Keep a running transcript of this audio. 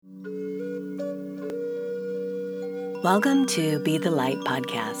Welcome to Be the Light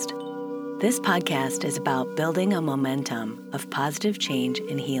podcast. This podcast is about building a momentum of positive change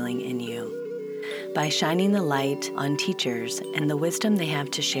and healing in you by shining the light on teachers and the wisdom they have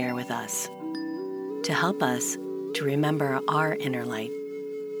to share with us to help us to remember our inner light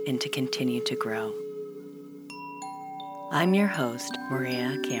and to continue to grow. I'm your host,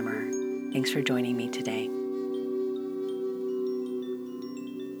 Maria Kammerer. Thanks for joining me today.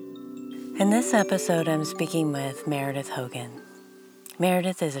 In this episode, I'm speaking with Meredith Hogan.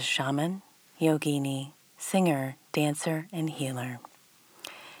 Meredith is a shaman, yogini, singer, dancer, and healer.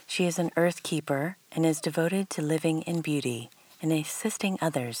 She is an earth keeper and is devoted to living in beauty and assisting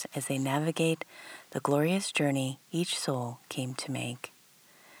others as they navigate the glorious journey each soul came to make.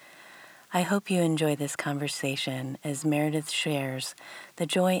 I hope you enjoy this conversation as Meredith shares the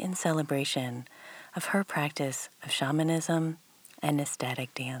joy and celebration of her practice of shamanism and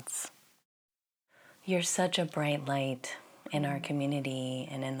ecstatic dance. You're such a bright light in our community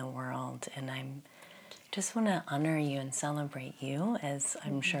and in the world, and I just want to honor you and celebrate you, as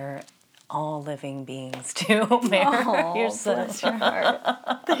I'm sure all living beings do. Oh, you're so, bless your heart.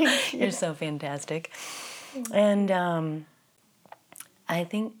 Thank you. You're so fantastic. And I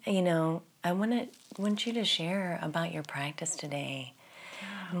think, I want you to share about your practice today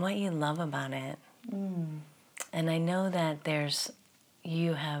and what you love about it. And I know that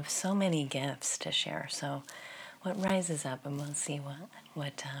you have so many gifts to share. So what rises up, and we'll see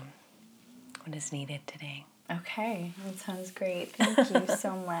what is needed today. Okay, that sounds great. Thank you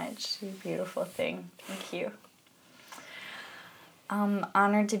so much. You beautiful thing. Thank you. I'm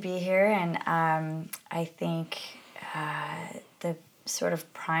honored to be here, and I think the sort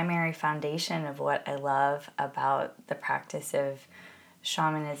of primary foundation of what I love about the practice of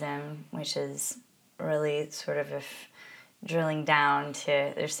shamanism, which is really sort of drilling down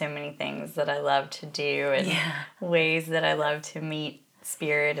to, there's so many things that I love to do and ways that I love to meet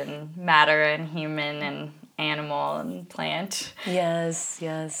spirit and matter and human and animal and plant. Yes.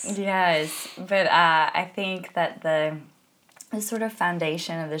 But I think that the sort of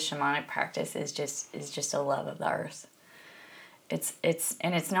foundation of the shamanic practice is just a love of the earth.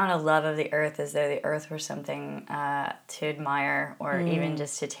 It's not a love of the earth as though the earth were something to admire or even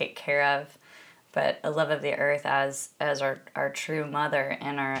just to take care of, but a love of the earth as our true mother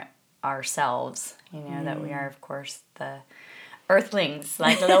and ourselves, that we are, of course, the earthlings,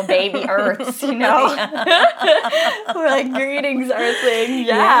 like little baby earths, We're like, greetings, earthling.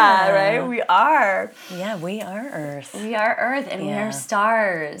 Right? We are. Yeah, we are earth. We are earth, and we are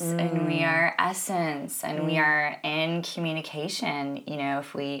stars, and we are essence, and we are in communication,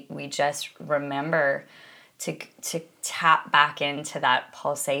 if we just remember to tap back into that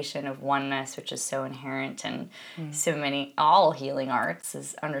pulsation of oneness, which is so inherent in so many, all healing arts,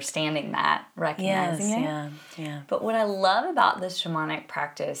 is understanding that, recognizing it. Yeah. But what I love about this shamanic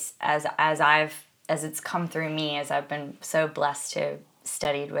practice, as it's come through me, as I've been so blessed to have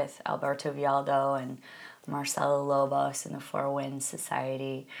studied with Alberto Villoldo and Marcelo Lobos and the Four Winds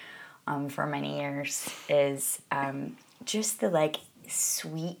Society for many years, is just the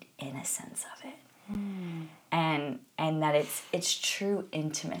sweet innocence of it. And that it's true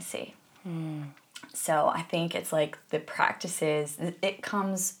intimacy. So I think it's like the practices, it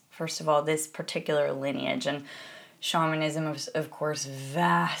comes, first of all, this particular lineage, and shamanism is, of course,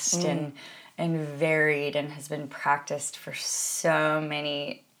 vast and varied and has been practiced for so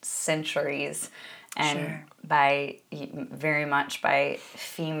many centuries, and very much by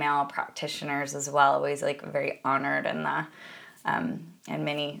female practitioners as well, always very honored in the in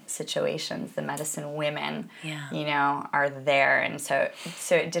many situations, the medicine women, are there. And so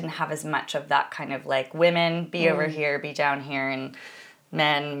it didn't have as much of that kind of women be over here, be down here, and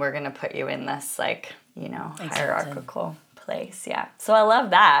men, we're going to put you in this hierarchical place. Yeah. So I love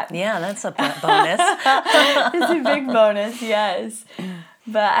that. Yeah, that's a bonus. It's a big bonus, yes.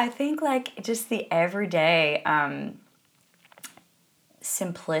 But I think just the everyday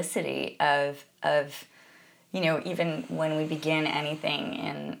simplicity of even when we begin anything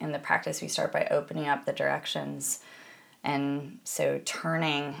in the practice, we start by opening up the directions. And so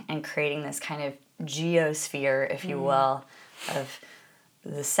turning and creating this kind of geosphere, if you will, of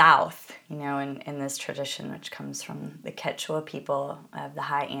the South, in this tradition, which comes from the Quechua people of the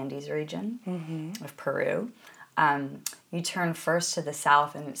high Andes region of Peru. You turn first to the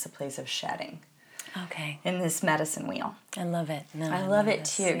South, and it's a place of shedding. Okay. In this medicine wheel. I love it. I love it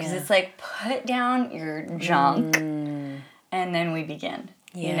too, because it's put down your junk, and then we begin,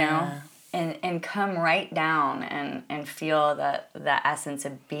 and come right down and feel the essence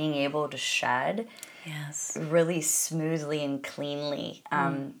of being able to shed really smoothly and cleanly,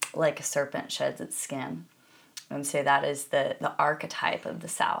 like a serpent sheds its skin. And so that is the archetype of the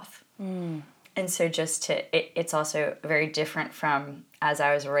South. And so it's also very different from as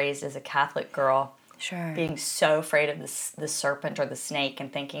I was raised as a Catholic girl, Sure. being so afraid of the serpent or the snake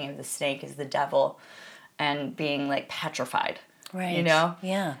and thinking of the snake as the devil and being like petrified. Right. You know?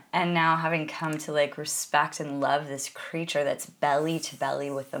 Yeah. And now having come to like respect and love this creature that's belly to belly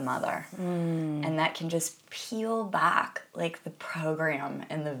with the mother. And that can just peel back like the program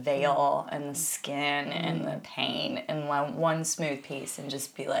and the veil and the skin and the pain in one smooth piece and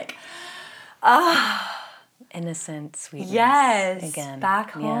just be like, Innocent sweetness. yes, Again.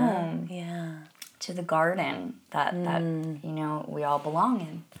 back home. Yeah. To the garden that we all belong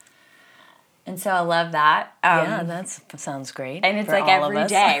in. And so I love that. That sounds great. And it's for like all of every us.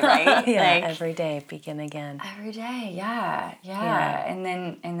 day, right? Yeah, like, every day, begin again. every day, yeah. And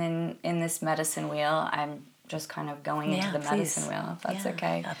then in this medicine wheel, I'm just kind of going into the medicine wheel, if that's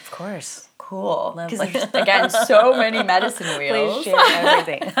okay. Of course. Cool. Because there's, again, so many medicine wheels. Please share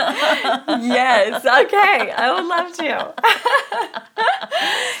everything. Yes, okay. I would love to.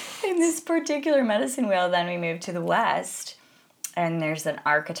 In this particular medicine wheel, then we move to the West. And there's an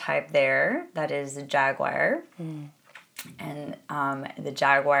archetype there that is the jaguar. And the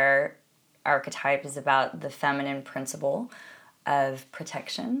jaguar archetype is about the feminine principle of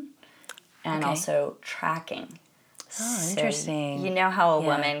protection and also tracking. Oh, interesting. You know how a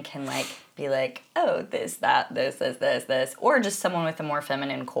woman can like be like, oh, this, that, this, or just someone with a more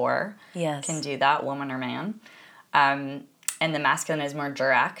feminine core can do that, woman or man. And the masculine is more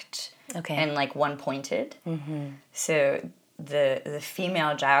direct and like one-pointed. So the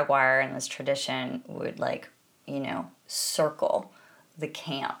female jaguar in this tradition would like, circle the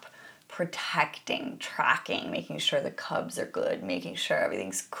camp, protecting, tracking, making sure the cubs are good, making sure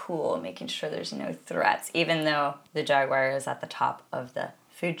everything's cool, making sure there's no threats, even though the jaguar is at the top of the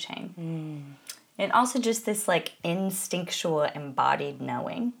food chain. And also just this like instinctual embodied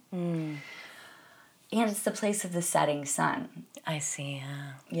knowing. And it's the place of the setting sun. I see,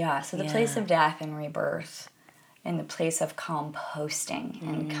 Yeah, so the place of death and rebirth, and the place of composting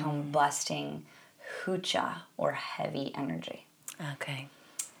and combusting hucha, or heavy energy. Okay.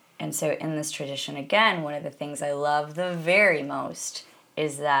 And so in this tradition, again, one of the things I love the very most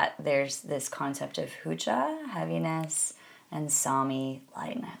is that there's this concept of hucha, heaviness, and sami,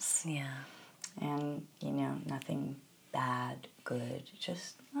 lightness. Yeah. And, nothing bad, good,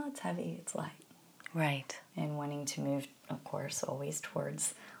 just, it's heavy, it's light. Right. And wanting to move, of course, always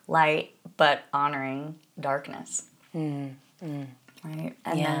towards light, but honoring darkness. Right? And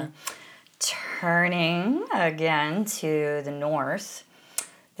then turning again to the north.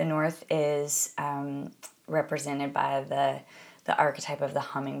 The north is represented by the archetype of the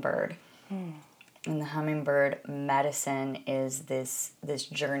hummingbird. And the hummingbird medicine is this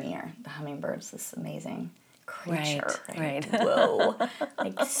journeyer. The hummingbird's this amazing creature. Right. Whoa.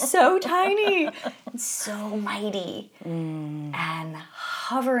 Like so tiny and so mighty. And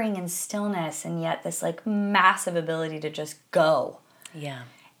hovering in stillness, and yet this like massive ability to just go. Yeah.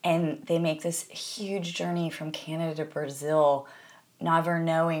 And they make this huge journey from Canada to Brazil, never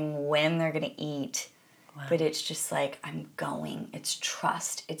knowing when they're going to eat. Wow. But it's just like, I'm going. It's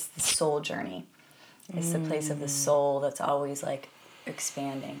trust. It's the soul journey. It's the place of the soul that's always like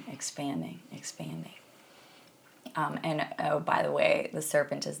expanding. And oh, by the way, the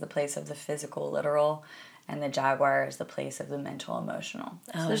serpent is the place of the physical, literal, and the jaguar is the place of the mental, emotional.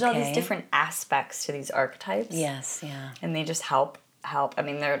 So there's all these different aspects to these archetypes. Yes, yeah. And they just help. I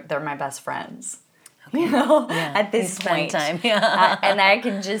mean, they're my best friends. Okay. At this point. Time. Yeah. And I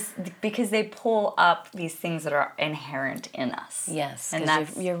can just, because they pull up these things that are inherent in us. Yes, and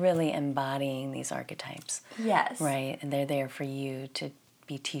because you're really embodying these archetypes. Yes. Right, and they're there for you to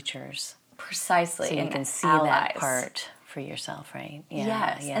be teachers. Precisely. So you can see that part for yourself, right?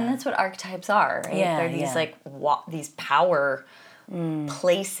 Yeah, yes, and that's what archetypes are, right? Yeah, they're these like these power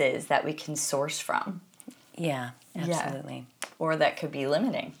places that we can source from. Yeah, absolutely. Yeah. Or that could be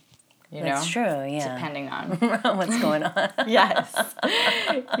limiting. That's true, yeah. Depending on what's going on. Yes.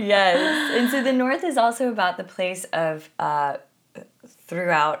 And so the north is also about the place of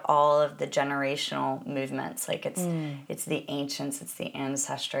throughout all of the generational movements. Like it's the ancients, it's the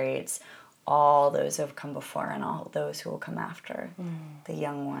ancestry, it's all those who have come before and all those who will come after, the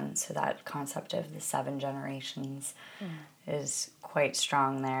young ones. So that concept of the 7 generations is quite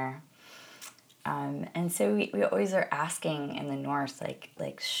strong there. And so we always are asking in the north,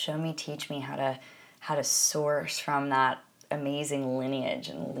 like show me, teach me how to source from that amazing lineage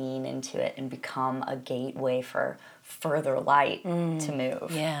and lean into it and become a gateway for further light to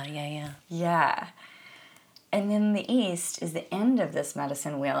move. Yeah. And then the east is the end of this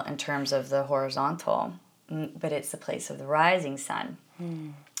medicine wheel in terms of the horizontal. but it's the place of the rising sun,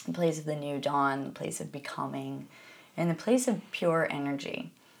 the place of the new dawn, the place of becoming, and the place of pure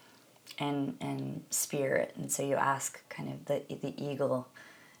energy and spirit. And so you ask kind of the eagle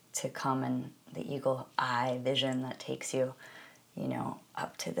to come, and the eagle eye vision that takes you,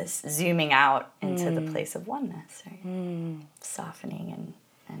 up to this zooming out into the place of oneness, right? Softening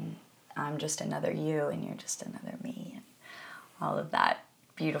and I'm just another you and you're just another me, and all of that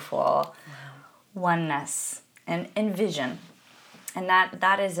beautiful oneness and vision. And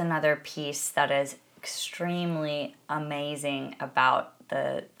that is another piece that is extremely amazing about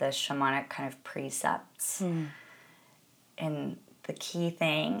the shamanic kind of precepts. And the key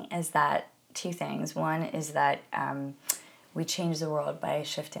thing is that two things. One is that we change the world by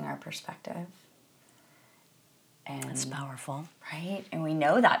shifting our perspective. And That's powerful. Right? And we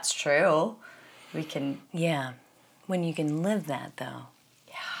know that's true. We can... Yeah. When you can live that, though.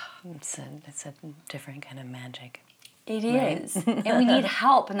 Yeah. It's a different kind of magic. It is. And we need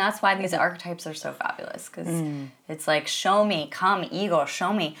help. And that's why these archetypes are so fabulous. Because it's like, show me, come, eagle,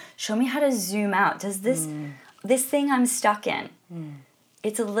 show me. Show me how to zoom out. Does this thing I'm stuck in,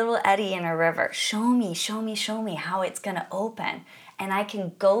 it's a little eddy in a river. Show me how it's going to open. And I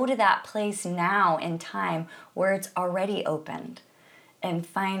can go to that place now in time where it's already opened and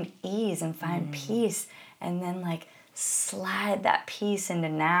find ease and find peace, and then like slide that peace into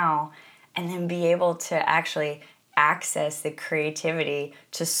now, and then be able to actually access the creativity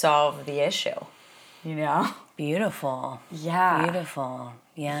to solve the issue, Beautiful. Yeah. Beautiful.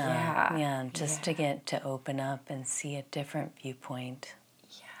 Yeah. Yeah. Just to get to open up and see a different viewpoint.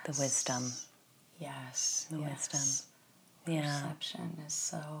 Yes. The wisdom. Yes. The wisdom. Yeah. Perception is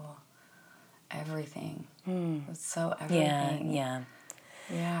so everything. It's so everything. Yeah.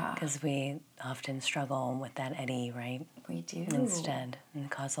 Yeah. Because we often struggle with that eddy, right? We do. Instead, and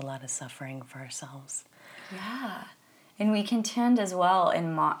cause a lot of suffering for ourselves. Yeah. And we can tend as well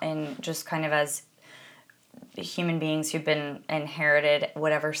in just kind of as human beings who've been inherited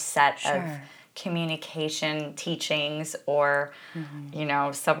whatever set of communication teachings or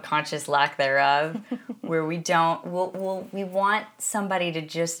subconscious lack thereof, where we we want somebody to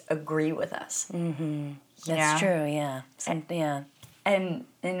just agree with us. That's true. Yeah. And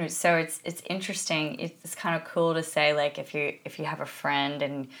so it's interesting. It's kind of cool to say, like, if you have a friend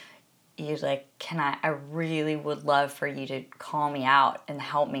and you're like, I really would love for you to call me out and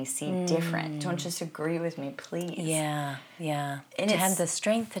help me see different. Don't just agree with me, please. Yeah. And to have the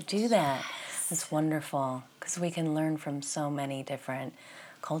strength to do that, it's wonderful, because we can learn from so many different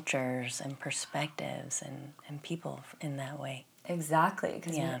cultures and perspectives and people in that way. Exactly,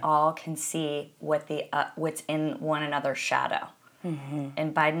 because we all can see what's in one another's shadow.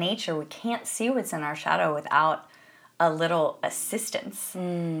 And by nature, we can't see what's in our shadow without a little assistance.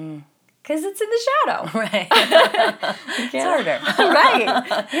 Because it's in the shadow. Right. It's harder.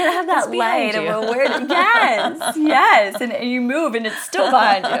 Right. You don't have that light of awareness. Yes. And you move and it's still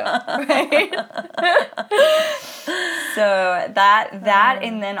behind you. Right? So that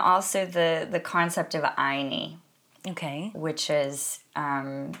and then also the concept of Aini. Okay. Which is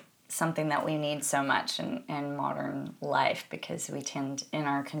something that we need so much in modern life, because we tend, in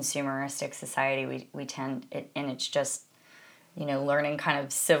our consumeristic society, we tend, and it's just, learning kind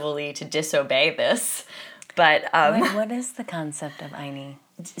of civilly to disobey this. But what is the concept of Aini?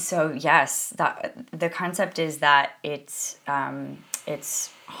 So yes, the concept is that it's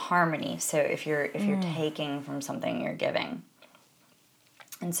harmony. So if you're taking from something, you're giving.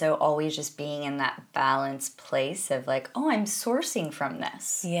 And so always just being in that balanced place of like, oh, I'm sourcing from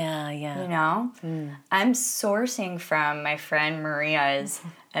this. Yeah. I'm sourcing from my friend Maria's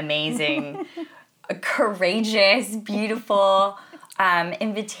amazing, courageous, beautiful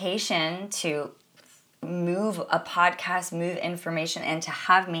invitation to move a podcast, move information, and to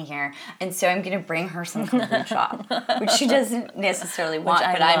have me here. And so I'm going to bring her some kombucha, which she doesn't necessarily want,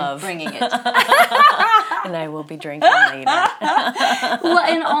 but I'm bringing it. And I will be drinking later. Well,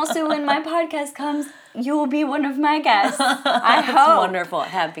 and also when my podcast comes, you will be one of my guests. I hope. That's wonderful.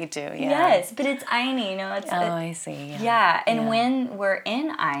 Happy to, yeah. Yes, but it's Aini, I see. Yeah, and when we're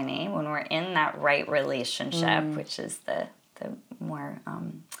in Aini, when we're in that right relationship, which is the more,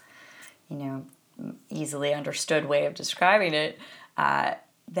 easily understood way of describing it,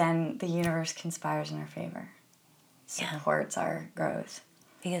 then the universe conspires in our favor, supports our growth.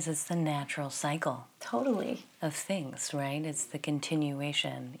 Because it's the natural cycle. Totally. Of things, right? It's the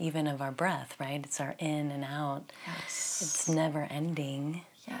continuation, even of our breath, right? It's our in and out. Yes. It's never ending.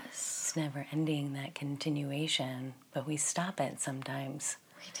 Yes. It's never ending, that continuation, but we stop it sometimes.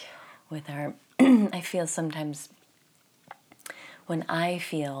 We do. With our, I feel sometimes when I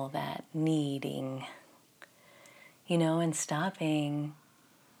feel that needing and stopping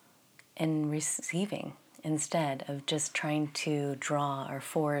and receiving instead of just trying to draw or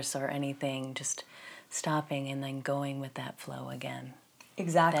force or anything, just stopping and then going with that flow again.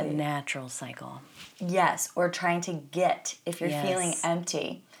 Exactly. That natural cycle. Yes, or trying to get, if you're Yes. feeling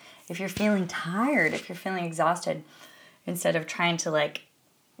empty, if you're feeling tired, if you're feeling exhausted, instead of trying to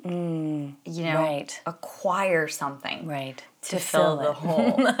Right. acquire something. Right. To fill the it.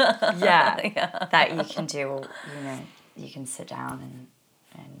 hole. Yeah. That you can do, you can sit down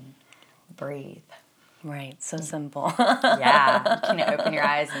and breathe. Right. So simple. Yeah. You can open your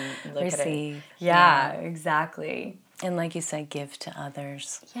eyes and look at it. Receive. Yeah, exactly. And like you said, give to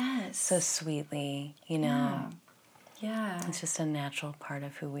others. Yes. So sweetly, Yeah. It's just a natural part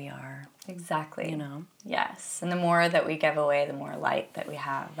of who we are. Exactly. You know? Yes. And the more that we give away, the more light that we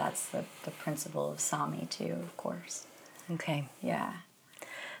have. That's the principle of Sami too, of course. Okay. Yeah.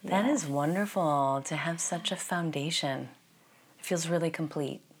 That is wonderful to have such a foundation. It feels really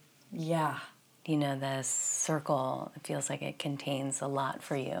complete. Yeah. The circle, it feels like it contains a lot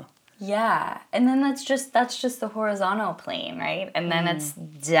for you. Yeah. And then that's just the horizontal plane, right? And then it's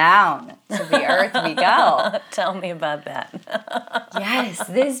down to the earth we go. Tell me about that. Yes,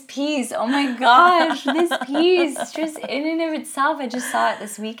 this piece. Oh my gosh, this piece. Just in and of itself, I just saw it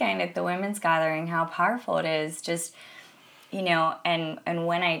this weekend at the women's gathering, how powerful it is. Just, and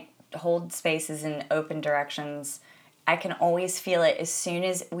when I hold spaces in open directions, I can always feel it as soon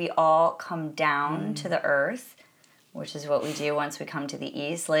as we all come down to the earth, which is what we do once we come to the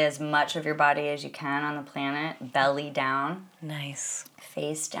east. Lay as much of your body as you can on the planet, belly down. Nice.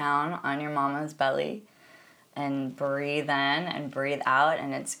 Face down on your mama's belly. And breathe in and breathe out,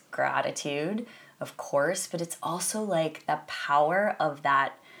 and it's gratitude, of course, but it's also like the power of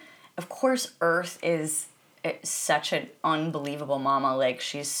that. Of course, Earth is such an unbelievable mama. Like,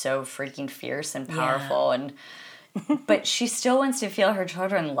 she's so freaking fierce and powerful, but she still wants to feel her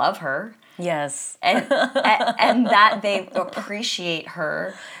children love her. Yes. And that they appreciate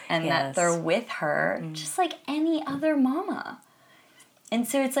her and Yes. that they're with her, just like any other mama. And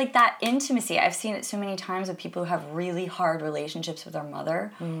so it's like that intimacy. I've seen it so many times with people who have really hard relationships with their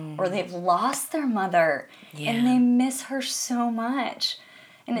mother, or they've lost their mother, and they miss her so much.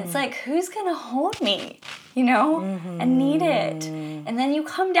 And it's like, who's going to hold me, I need it. And then you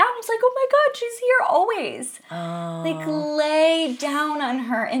come down, it's like, oh my God, she's here always. Like, lay down on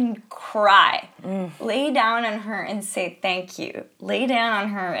her and cry. Lay down on her and say thank you. Lay down on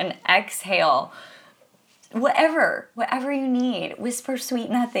her and exhale. Whatever you need. Whisper sweet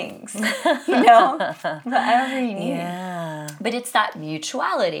nothings, whatever you need. Yeah. But it's that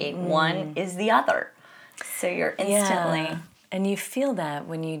mutuality. One is the other. So you're instantly... Yeah. And you feel that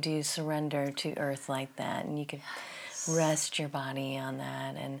when you do surrender to earth like that, and you can rest your body on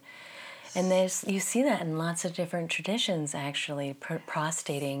that. And you see that in lots of different traditions, actually,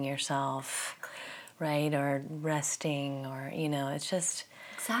 prostrating yourself, right? Or resting, or, it's just...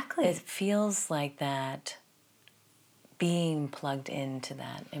 Exactly. It feels like that, being plugged into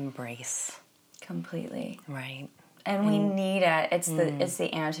that embrace. Completely. Right. And we need it. It's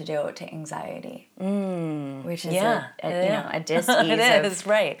the antidote to anxiety, which is a dis-ease it is, of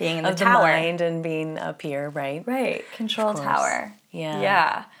right. being in the of tower. The mind and being up here, right? Right. Control tower.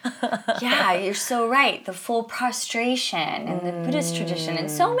 Yeah. Yeah, you're so right. The full prostration and the Buddhist tradition and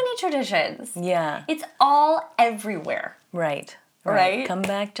so many traditions. Yeah. It's all everywhere. Right. Right? Come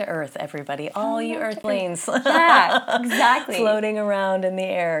back to earth, everybody. All you earthlings. Yeah, exactly. Floating around in the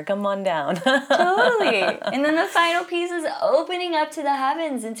air. Come on down. Totally. And then the final piece is opening up to the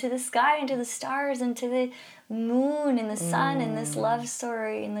heavens and to the sky and to the stars and to the moon and the sun and this love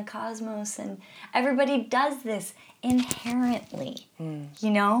story and the cosmos. And everybody does this inherently.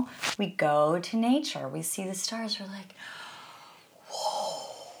 We go to nature. We see the stars. We're like,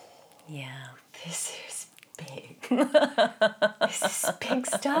 whoa. Yeah. This is big. This is big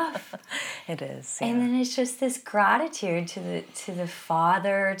stuff. It is. Yeah. And then it's just this gratitude to the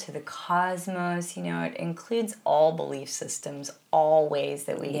Father, to the cosmos. It includes all belief systems, all ways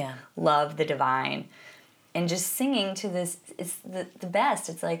that we love the divine. And just singing to this is the best.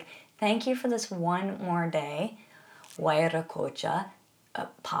 It's like, thank you for this one more day, Wairakocha,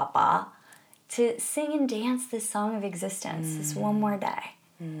 Papa, to sing and dance this song of existence, this one more day.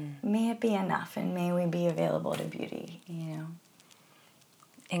 May it be enough, and may we be available to beauty,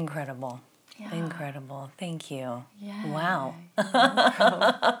 Incredible. Yeah. Incredible. Thank you. Yeah. Wow.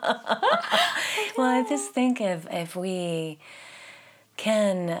 Well, I just think if we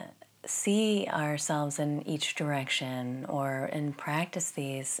can see ourselves in each direction and practice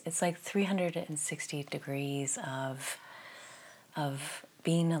these, it's like 360 degrees of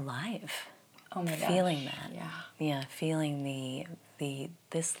being alive. Oh my gosh. Feeling that. Yeah. Yeah, feeling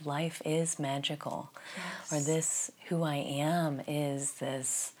this life is magical. Yes. Or this, who I am, is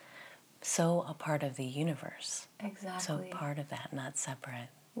this, so a part of the universe. Exactly. So part of that, not separate.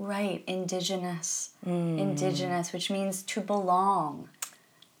 Right. Indigenous. Indigenous, which means to belong.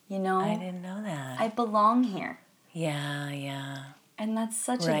 You know? I didn't know that. I belong here. Yeah. And that's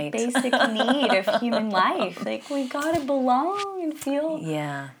such a Right. basic need of human life. Like, we gotta belong and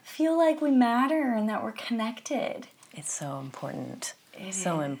feel like we matter and that we're connected. It's so important. It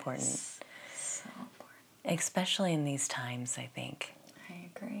so is. important. So important. Especially in these times, I think. I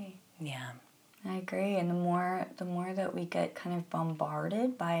agree. Yeah. I agree. And the more that we get kind of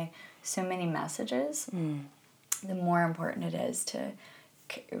bombarded by so many messages, the more important it is to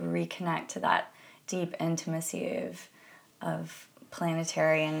reconnect to that deep intimacy of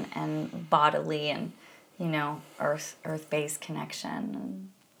planetary and bodily and, you know, earth-based connection. And,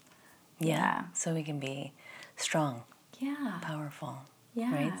 Yeah. So we can be strong, powerful,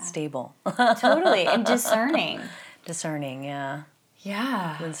 right? Stable. Totally. And discerning. Discerning, yeah.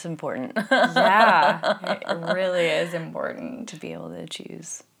 Yeah. It's important. Yeah. It really is important. To be able to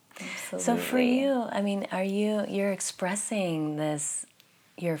choose. Absolutely. So for you, I mean, you're expressing this,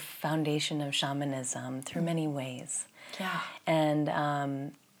 your foundation of shamanism through many ways. Yeah.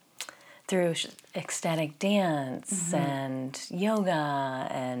 And through ecstatic dance and yoga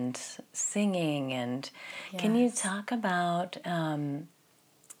and singing. And can you talk about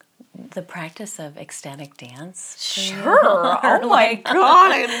the practice of ecstatic dance? Sure. Oh my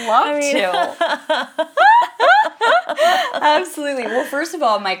God, I'd love to. Absolutely. Well, first of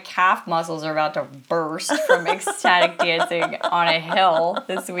all, my calf muscles are about to burst from ecstatic dancing on a hill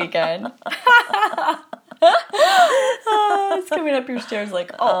this weekend. It's coming up your stairs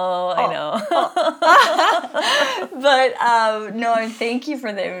like, I know. But no, and thank you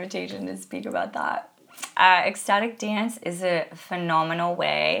for the invitation to speak about that. Ecstatic dance is a phenomenal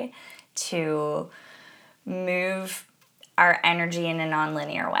way to move our energy in a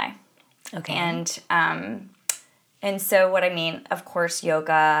nonlinear way. Okay. And so what I mean, of course,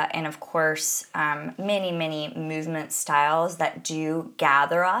 yoga and of course many movement styles that do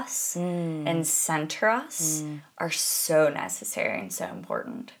gather us and center us are so necessary and so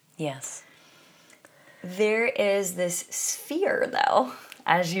important. Yes. There is this sphere, though,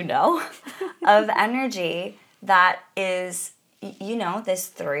 as you know, of energy that is, you know,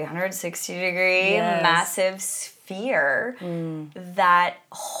 this 360-degree massive sphere that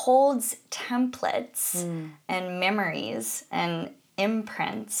holds templates and memories and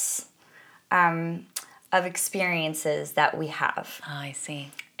imprints of experiences that we have. Oh, I see.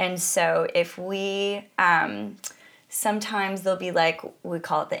 And so if we... sometimes there'll be like, we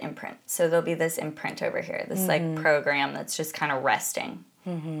call it the imprint. So there'll be this imprint over here, this like program that's just kind of resting,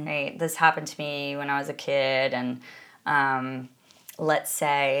 right? This happened to me when I was a kid, and let's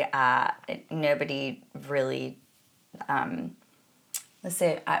say nobody really, let's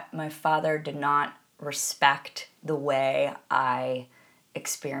say my father did not respect the way I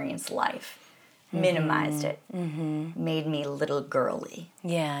experienced life, minimized it, made me little girly.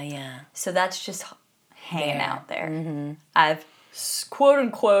 Yeah. So that's just hanging out there. I've quote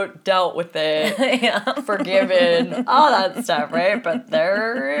unquote dealt with it, forgiven, all that stuff, right? But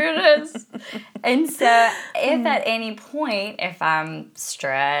there it is. And so if at any point, if I'm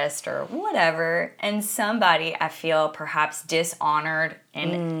stressed or whatever, and somebody I feel perhaps dishonored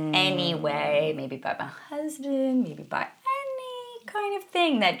in any way, maybe by my husband, maybe by any kind of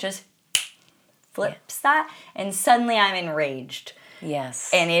thing that just flips that, and suddenly I'm enraged.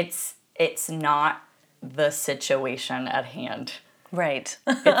 Yes. And it's not the situation at hand. Right.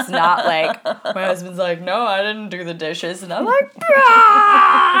 It's not like my husband's like, no, I didn't do the dishes, and I'm like,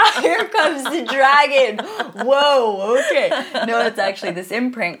 ah, here comes the dragon. Whoa, okay. No, it's actually this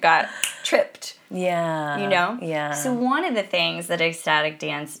imprint got tripped. Yeah. You know? Yeah. So one of the things that ecstatic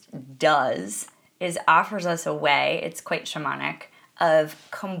dance does is offers us a way, it's quite shamanic, of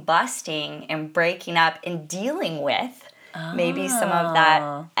combusting and breaking up and dealing with maybe some of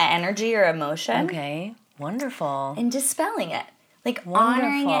that energy or emotion. Okay. Wonderful. And dispelling it. Like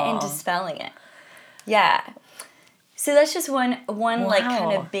honoring it and dispelling it. Yeah. So that's just one like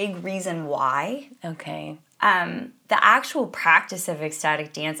kind of big reason why. Okay. The actual practice of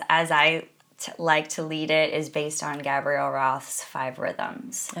ecstatic dance, as I like to lead it, is based on Gabrielle Roth's 5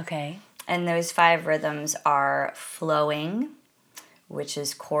 rhythms. Okay. And those 5 rhythms are flowing, which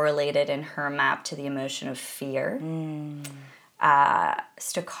is correlated in her map to the emotion of fear.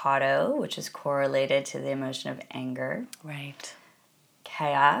 Staccato, which is correlated to the emotion of anger. Right.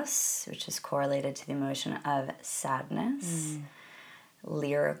 Chaos, which is correlated to the emotion of sadness.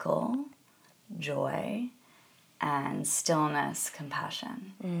 Lyrical, joy, and stillness,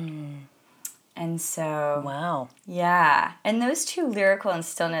 compassion. And so, Wow. yeah. And those two, lyrical and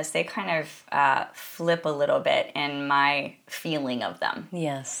stillness, they kind of flip a little bit in my feeling of them.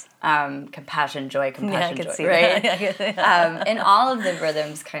 Yes. Compassion, joy, compassion, I could joy, see right? that. And all of the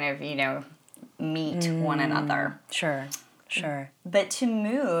rhythms kind of, meet one another. Sure. But to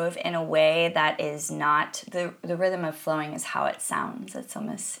move in a way that is not, the rhythm of flowing is how it sounds. It's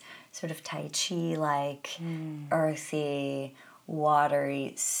almost sort of Tai Chi-like, earthy,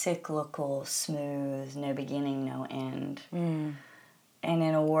 watery, cyclical, smooth, no beginning, no end. And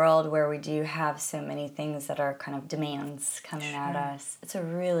in a world where we do have so many things that are kind of demands coming at us, it's a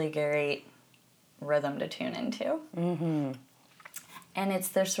really great rhythm to tune into. And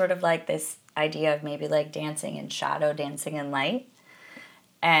there's sort of like this idea of maybe like dancing in shadow, dancing in light.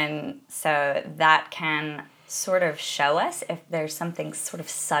 And so that can sort of show us if there's something sort of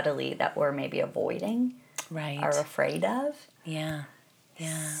subtly that we're maybe avoiding or afraid of. Yeah.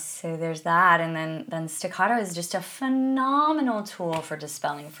 So there's that. And then staccato is just a phenomenal tool for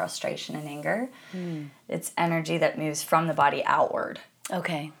dispelling frustration and anger. It's energy that moves from the body outward.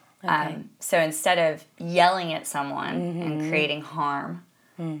 Okay. So instead of yelling at someone and creating harm,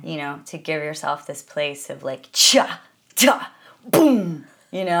 to give yourself this place of like, cha, ta, boom,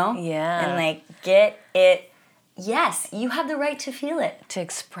 Yeah. And like, get it. Yes, you have the right to feel it. To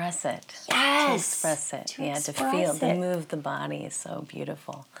express it. Yes. To express it. To feel, to move the body is so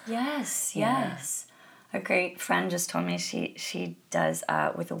beautiful. Yes. A great friend just told me she does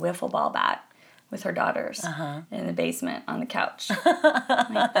with a wiffle ball bat with her daughters in the basement on the couch.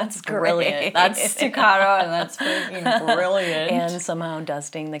 Like, that's brilliant. That's staccato and that's freaking brilliant. And somehow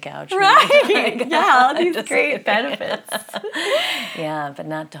dusting the couch. Right. Yeah, all these great benefits. Yeah, but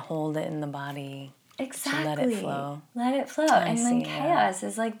not to hold it in the body. Exactly. To let it flow. Let it flow. And then chaos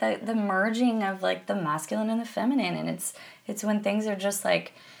is like the merging of like the masculine and the feminine. And it's when things are just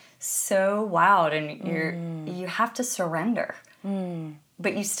like so wild and you have to surrender.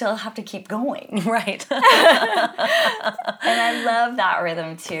 But you still have to keep going. Right. And I love that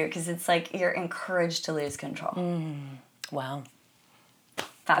rhythm too, because it's like you're encouraged to lose control. Wow.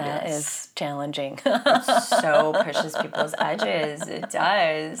 Fabulous. That is challenging. It so pushes people's edges. It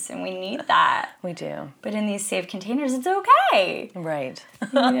does. And we need that. We do. But in these safe containers, it's okay. Right.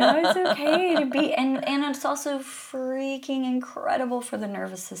 It's okay to be. And it's also freaking incredible for the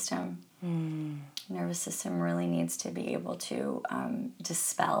nervous system. Nervous system really needs to be able to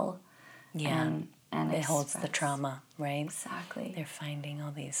dispel and it holds the trauma, right? Exactly. They're finding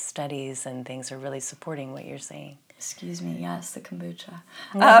all these studies and things are really supporting what you're saying. Excuse me, yes, the kombucha.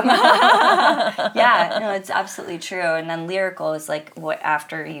 It's absolutely true. And then lyrical is like what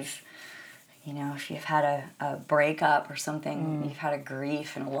after you've, if you've had a breakup or something, you've had a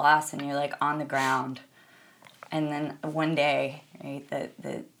grief and a loss and you're like on the ground. And then one day, right,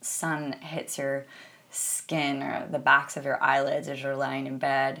 the sun hits your skin or the backs of your eyelids as you're lying in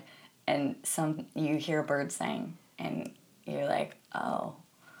bed, and you hear a bird sing, and you're like, oh,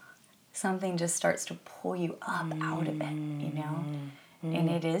 something just starts to pull you up out of it, And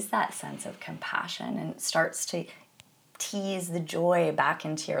it is that sense of compassion, and it starts to tease the joy back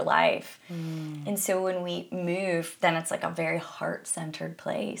into your life. And so when we move, then it's like a very heart-centered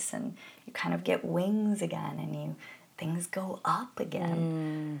place, and you kind of get wings again, and things go up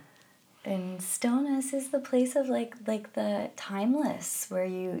again. And stillness is the place of like the timeless, where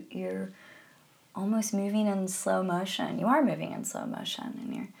you're almost moving in slow motion. You are moving in slow motion,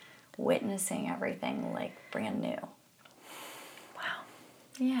 and you're witnessing everything like brand new. Wow.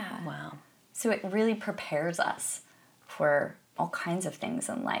 Yeah. Wow. So it really prepares us for all kinds of things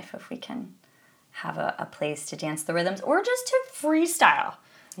in life if we can have a place to dance the rhythms or just to freestyle.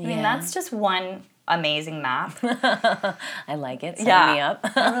 I mean, that's just one amazing map. I like it. Sign me up.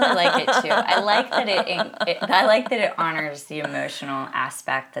 I really like it too. I like that it honors the emotional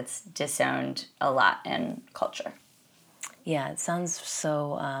aspect that's disowned a lot in culture. Yeah, it sounds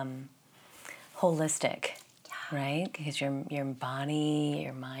so holistic, right? Because your body,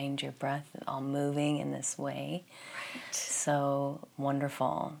 your mind, your breath, all moving in this way. Right. So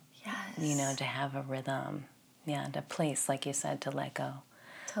wonderful. Yes. To have a rhythm. Yeah, to place, like you said, to let go.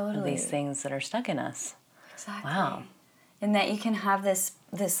 Totally. Of these things that are stuck in us. Exactly. Wow. And that you can have this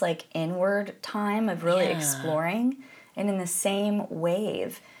like inward time of really exploring, and in the same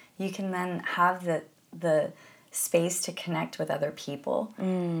wave, you can then have the space to connect with other people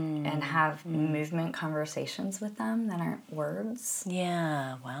and have movement conversations with them that aren't words.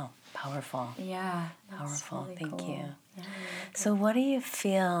 Yeah. Wow. Powerful. Yeah. Powerful. Really Thank cool. you. Yeah, so what do you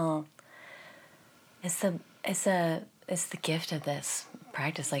feel is the gift of this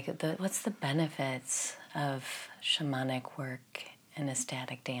practice? Like, what's the benefits of shamanic work and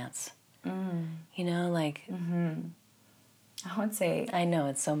ecstatic dance? You know, like, I would say, I know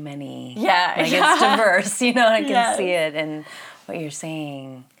it's so many. Yeah, Like, yeah. it's diverse, you know, I can Yes. see it in what you're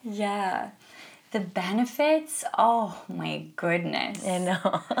saying. yeah. The benefits, oh my goodness. I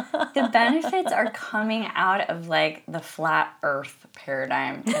know. The benefits are coming out of like the flat earth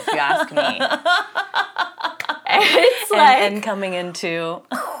paradigm, if you ask me. It's like and coming into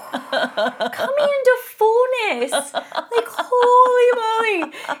coming into fullness. Like, holy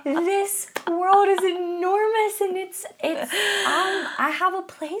moly, this world is enormous, and it's I have a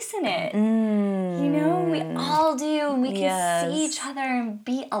place in it. You know, we all do. We can see each other and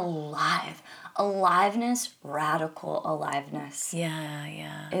be alive. Aliveness, radical aliveness,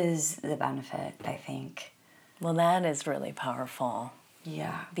 yeah. is the benefit, I think. Well, that is really powerful.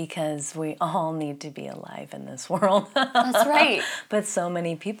 Yeah. Because we all need to be alive in this world. That's right. But so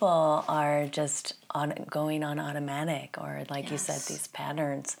many people are just going on automatic, or like you said, Yes. these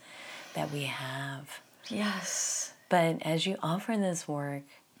patterns that we have. Yes. But as you offer this work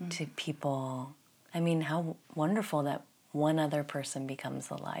to people, I mean, how wonderful that one other person becomes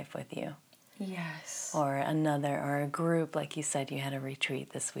alive with you. Yes. Or another, or a group, like you said, you had a retreat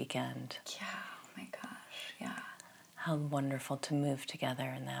this weekend. Yeah, oh my gosh, yeah. How wonderful to move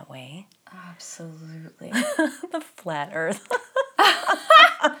together in that way. Absolutely. The flat earth.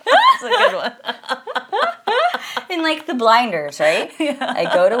 That's a good one. And like the blinders, right? Yeah.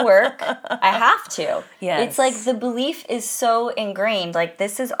 I go to work. I have to. Yes. It's like the belief is so ingrained. Like,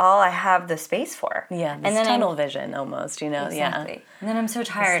 this is all I have the space for. Yeah, and this then tunnel vision almost, you know? Exactly. Yeah. And then I'm so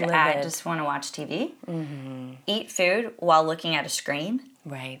tired. Just I livid. just want to watch TV, eat food while looking at a screen.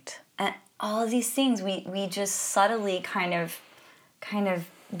 Right. And all of these things, we just subtly kind of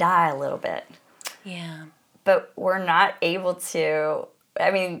die a little bit. Yeah. But we're not able to, I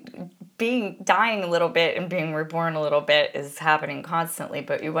mean, dying a little bit and being reborn a little bit is happening constantly,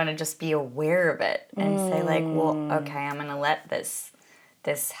 but you want to just be aware of it and say like, well, okay, I'm going to let this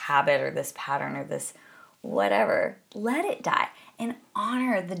habit or this pattern or this whatever, let it die and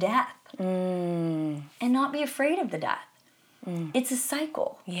honor the death and not be afraid of the death. It's a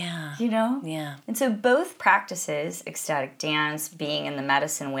cycle. Yeah. You know? Yeah. And so both practices, ecstatic dance, being in the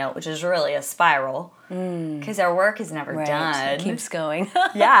medicine wheel, which is really a spiral, because our work is never done. It keeps going.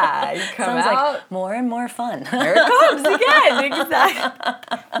 Yeah, you come Sounds out. like more and more fun. There it comes again.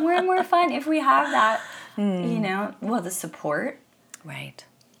 Exactly. More and more fun if we have that, you know, well, the support Right.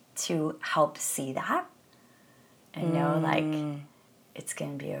 to help see that and know, like, it's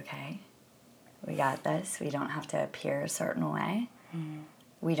going to be okay. We got this. We don't have to appear a certain way.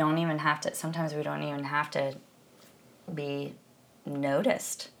 We don't even have to, sometimes we don't even have to be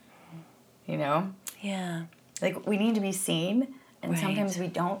noticed, you know? Yeah. Like, we need to be seen, and Right. sometimes we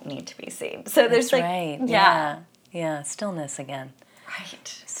don't need to be seen. So there's That's like, right. yeah. Yeah. Stillness again.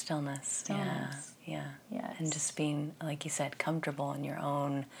 Right. Stillness. Stillness. Yeah. Yes. And just being, like you said, comfortable in your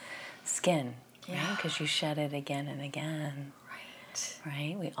own skin. Yeah. Right? Because you shed it again and again. Right.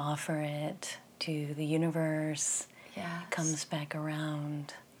 Right? We offer it to the universe. Yes. It comes back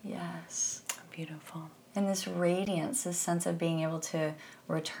around. Yes. Beautiful. And this radiance, this sense of being able to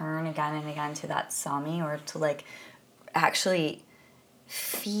return again and again to that sami, or to like actually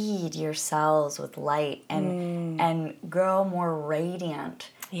feed your cells with light and grow more radiant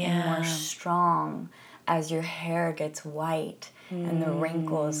and more strong as your hair gets white and the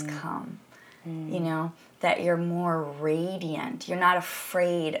wrinkles come. You know, that you're more radiant. You're not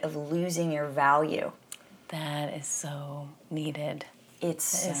afraid of losing your value. That is so needed. It's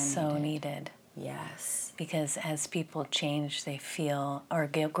So needed. Yes. Because as people change, they feel, or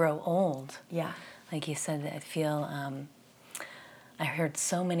grow old. Yeah. Like you said, I feel, I heard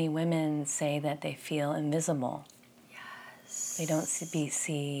so many women say that they feel invisible. Yes. They don't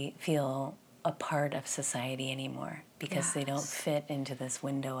feel a part of society anymore because they don't fit into this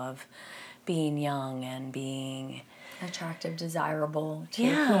window of being young and being attractive, desirable to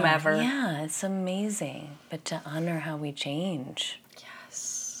whomever. Yeah, it's amazing. But to honor how we change.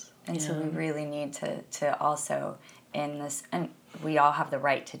 Yes. And so we really need to also, in this, and we all have the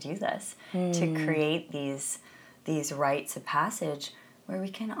right to do this, to create these rites of passage where we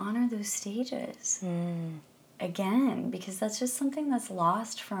can honor those stages again, because that's just something that's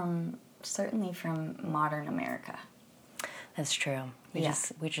lost certainly from modern America. That's true.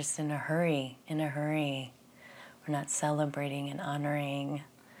 We're just in a hurry. We're not celebrating and honoring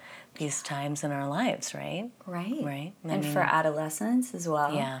these times in our lives, right? Right. Right. And for adolescents as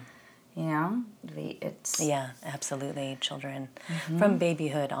well. Yeah. It's Yeah, absolutely. Children from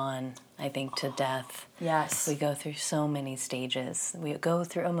babyhood on, I think, to death. yes, We go through so many stages. We go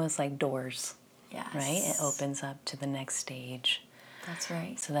through almost like doors, yes, right? It opens up to the next stage. That's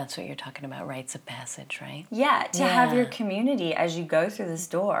right. So that's what you're talking about, rites of passage, right? Yeah, to have your Yeah. community as you go through this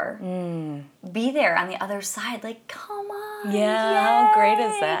door, be there on the other side. Like, come on, Yeah, how great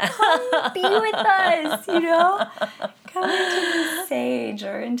is yay, that? Come be with us, Come into this sage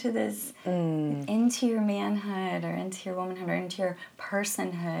or into this, into your manhood or into your womanhood or into your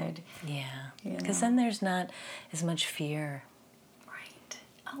personhood. Yeah, You because know. then there's not as much fear Right.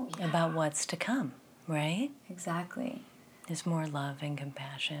 Oh, yeah. about what's to come, right? Exactly. There's more love and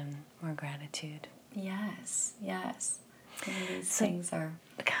compassion, more gratitude. Yes, yes. And these things are...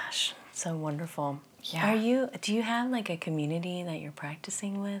 Gosh, so wonderful. Yeah. Do you have like a community that you're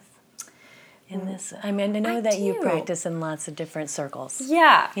practicing with in this? I mean, I know that you do. practice in lots of different circles.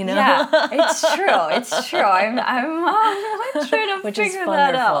 Yeah, You know? yeah, it's true. It's true. I'm trying to Which is figure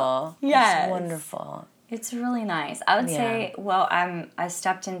that out. wonderful. Yes, It's wonderful. It's really nice. I would Yeah. say, well, I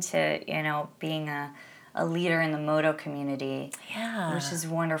stepped into being a leader in the Moto community, Yeah. which is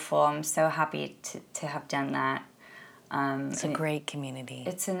wonderful. I'm so happy to have done that. It's a great community.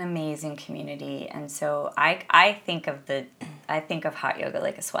 It's an amazing community, and so I think of hot yoga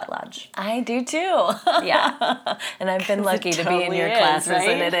like a sweat lodge. I do too. Yeah, And I've been lucky to be in totally your is, classes, right?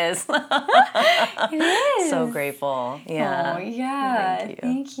 and it is. it is. So grateful. Yeah. Oh, yeah.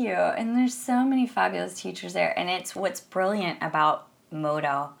 Thank you. And there's so many fabulous teachers there. And it's what's brilliant about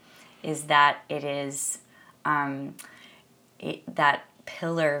Modo is that it is that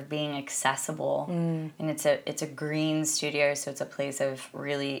pillar of being accessible. And it's a green studio, so it's a place of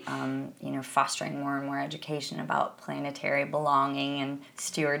really fostering more and more education about planetary belonging and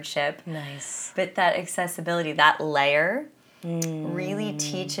stewardship. Nice. But that accessibility, that layer, really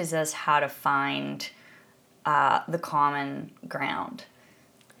teaches us how to find the common ground.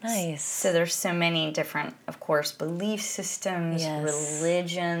 Nice. So there's so many different, of course, belief systems, Yes.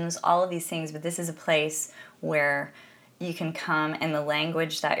 religions, all of these things, but this is a place where you can come and the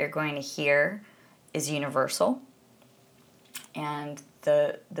language that you're going to hear is universal. And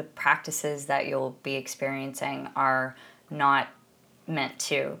the practices that you'll be experiencing are not meant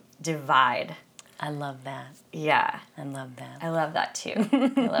to divide. I love that. Yeah. I love that. I love that too.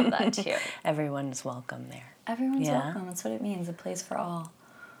 I love that too. Everyone's welcome there. Everyone's Yeah. welcome. That's what it means, a place for all.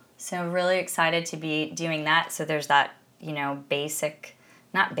 So really excited to be doing that. So there's that, basic,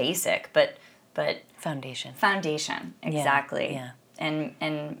 not basic, but Foundation. foundation. Exactly. Yeah.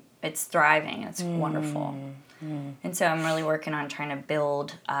 And it's thriving. It's wonderful. And so I'm really working on trying to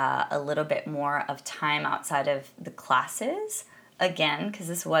build a little bit more of time outside of the classes. Again, because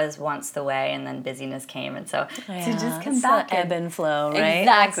this was once the way, and then busyness came, and so to just come it's back the ebb and flow, right?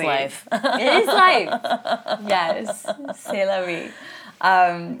 Exactly. That's life. It is life. Yes, c'est la vie.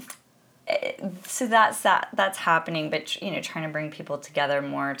 So that's happening, but trying to bring people together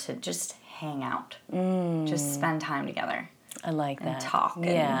more to just hang out, just spend time together, I like that. and talk,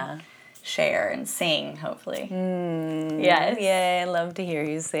 Yeah. and share and sing. Hopefully, yes. Yay, I love to hear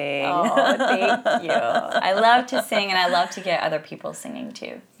you sing. Oh, thank you. I love to sing, and I love to get other people singing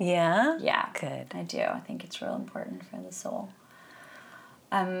too. Yeah? Yeah, Good. I do. I think it's real important for the soul.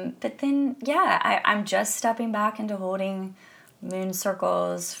 But then, I'm just stepping back into holding moon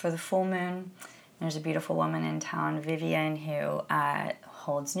circles for the full moon. There's a beautiful woman in town, Vivian, who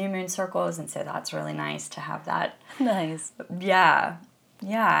holds new moon circles, and so that's really nice to have that. Nice. Yeah.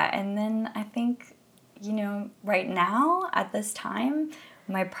 And then I think, right now at this time,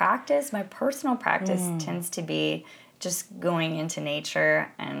 my personal practice tends to be just going into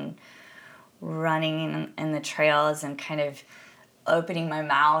nature and running in the trails and kind of opening my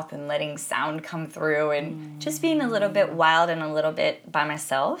mouth and letting sound come through and just being a little bit wild and a little bit by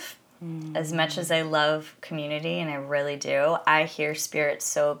myself. As much as I love community, and I really do, I hear spirit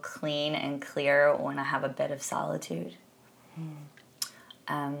so clean and clear when I have a bit of solitude.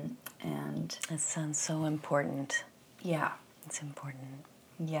 And That sounds so important. yeah, It's important.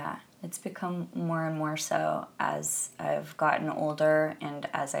 yeah, it's become more and more so as I've gotten older and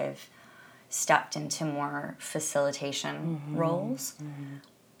as I've stepped into more facilitation roles,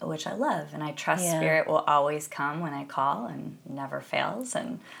 which I love. And I trust spirit will always come when I call and never fails.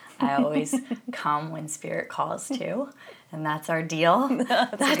 And I always come when spirit calls too. And that's our deal.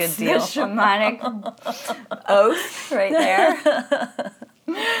 That's a good deal. The shamanic oath right there.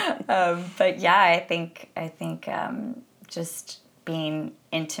 But yeah, I think just being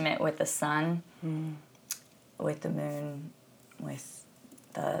intimate with the sun, with the moon,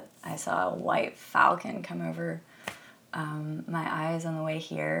 I saw a white falcon come over my eyes on the way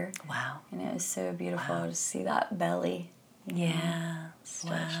here. Wow. And it was so beautiful to see that belly.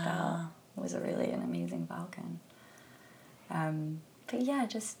 Stretched out. It was really an amazing falcon. But yeah,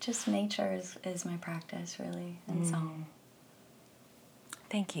 just nature is my practice, really, and song.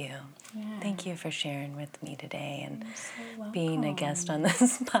 Thank you. Yeah. Thank you for sharing with me today and So being a guest on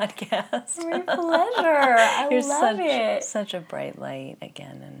this podcast. My pleasure. I You're love it. such a bright light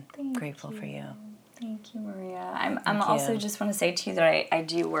again, and Thank grateful for you. Thank you, Maria. I'm Thank also you. just want to say too that I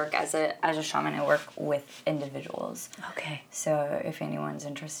do work as a shaman. I work with individuals. Okay. So if anyone's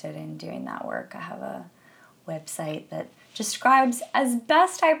interested in doing that work, I have a website that describes as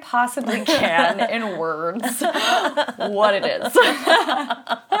best I possibly can in words what it is.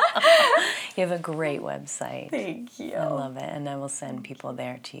 You have a great website. Thank you. I love it, and I will send people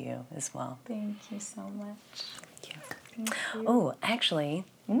there to you as well. Thank you so much. Thank you. Oh, actually,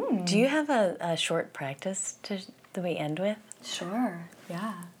 do you have a short practice that we end with? Sure.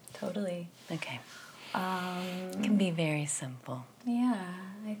 Yeah, totally. Okay. It can be very simple. Yeah,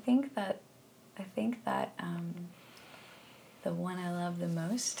 I think that the one I love the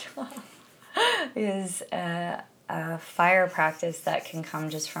most is a fire practice that can come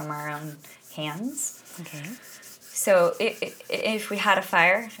just from our own hands. Okay. So if we had a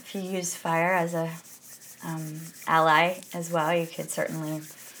fire, if you use fire as a ally as well, you could certainly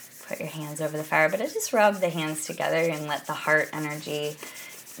put your hands over the fire, but I just rub the hands together and let the heart energy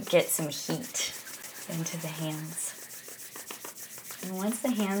get some heat into the hands. And once the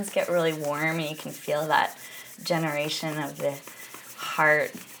hands get really warm and you can feel that generation of the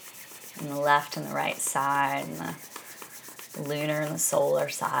heart on the left and the right side and the lunar and the solar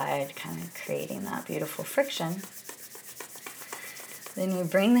side, kind of creating that beautiful friction. Then you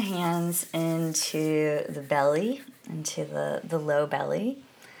bring the hands into the belly, into the low belly,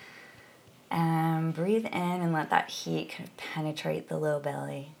 and breathe in and let that heat kind of penetrate the low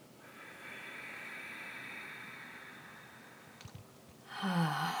belly.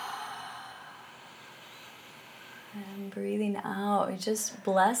 And breathing out, just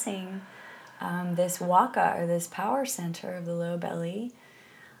blessing this waka, or this power center of the low belly.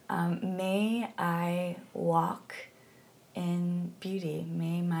 May I walk in beauty.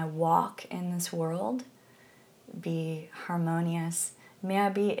 May my walk in this world be harmonious. May I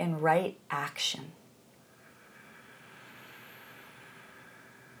be in right action.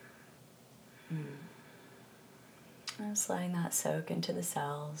 I'm just letting that soak into the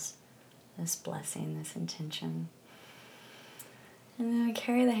cells, this blessing, this intention. And then we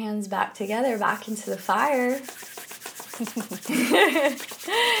carry the hands back together, back into the fire.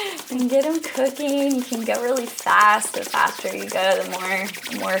 And get them cooking. You can go really fast. The faster you go,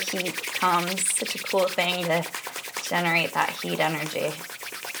 the more heat comes. Such a cool thing to generate that heat energy.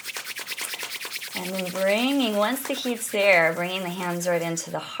 And then once the heat's there, bringing the hands right into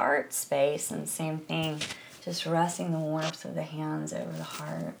the heart space, and same thing, just resting the warmth of the hands over the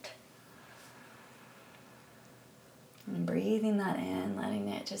heart. And breathing that in, letting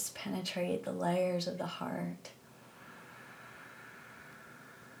it just penetrate the layers of the heart.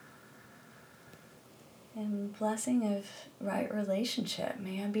 And blessing of right relationship.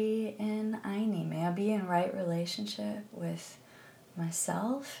 May I be in Aini. May I be in right relationship with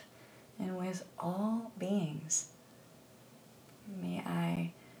myself and with all beings. May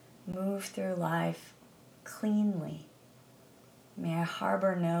I move through life cleanly. May I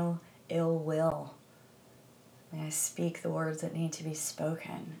harbor no ill will. May I speak the words that need to be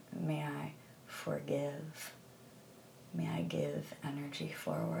spoken. May I forgive. May I give energy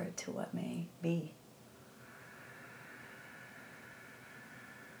forward to what may be.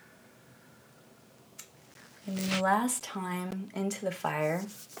 And then the last time into the fire,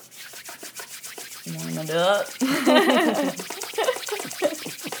 warm it up.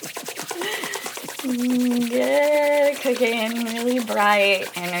 Get it cooking, really bright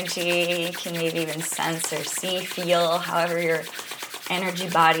energy. You can maybe even sense or see, feel, however your energy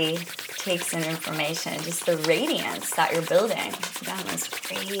body takes in information. Just the radiance that you're building. Again, this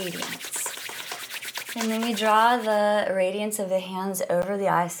radiance. And then we draw the radiance of the hands over the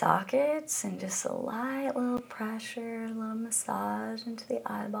eye sockets and just a light little pressure, a little massage into the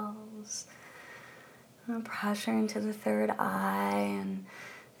eyeballs. And pressure into the third eye, and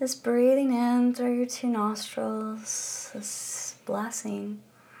just breathing in through your two nostrils, this blessing.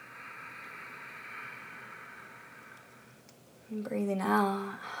 And breathing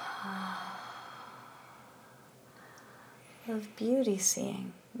out of beauty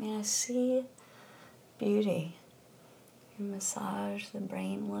seeing. May I see beauty. You massage the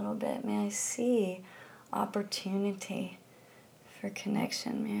brain a little bit. May I see opportunity for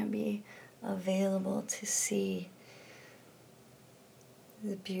connection. May I be available to see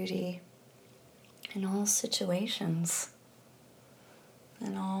the beauty in all situations,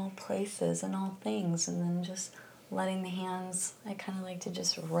 in all places, in all things, and then just letting the hands, I kind of like to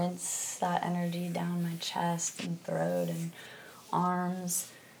just rinse that energy down my chest and throat and arms,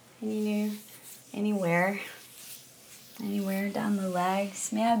 anywhere down the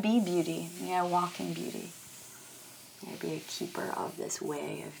legs. May I be beauty. May I walk in beauty. May I be a keeper of this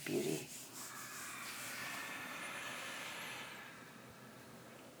way of beauty.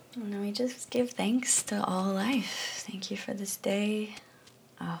 And then we just give thanks to all life. Thank you for this day.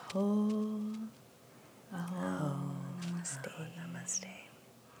 Aho. Aho. Namaste. Aho, namaste.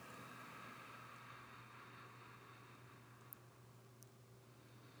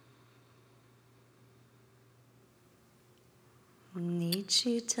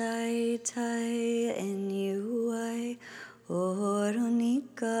 Nichi tai tai NUI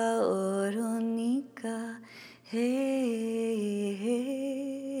Oronika Oronika Hey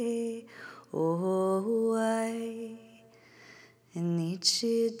Hey Oh I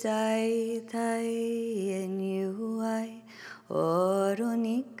Nichi tai tai NUI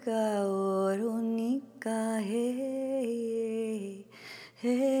Oronika Oronika Hey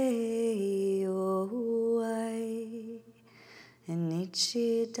Hey Oh I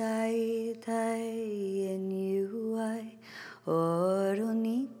Nichi dai dai NUI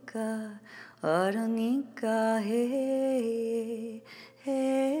Oronika Oronika Hey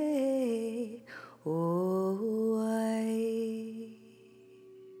Hey Oh I.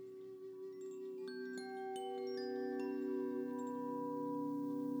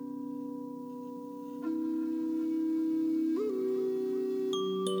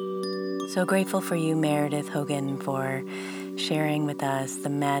 So grateful for you, Meredith Hogan, for sharing with us the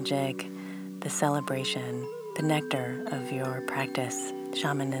magic, the celebration, the nectar of your practice,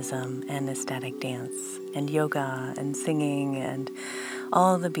 shamanism and ecstatic dance, and yoga and singing, and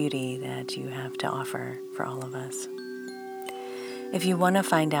all the beauty that you have to offer for all of us. If you want to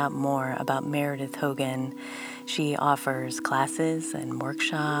find out more about Meredith Hogan, she offers classes and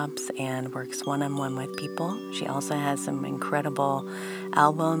workshops and works one-on-one with people. She also has some incredible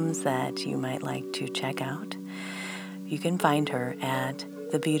albums that you might like to check out. You can find her at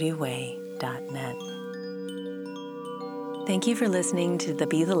thebeautyway.net. Thank you for listening to the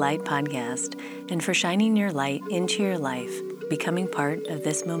Be the Light podcast and for shining your light into your life, becoming part of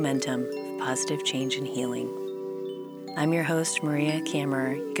this momentum of positive change and healing. I'm your host, Maria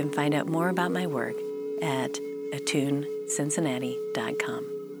Kammerer. You can find out more about my work at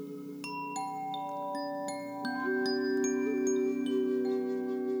attunecincinnati.com.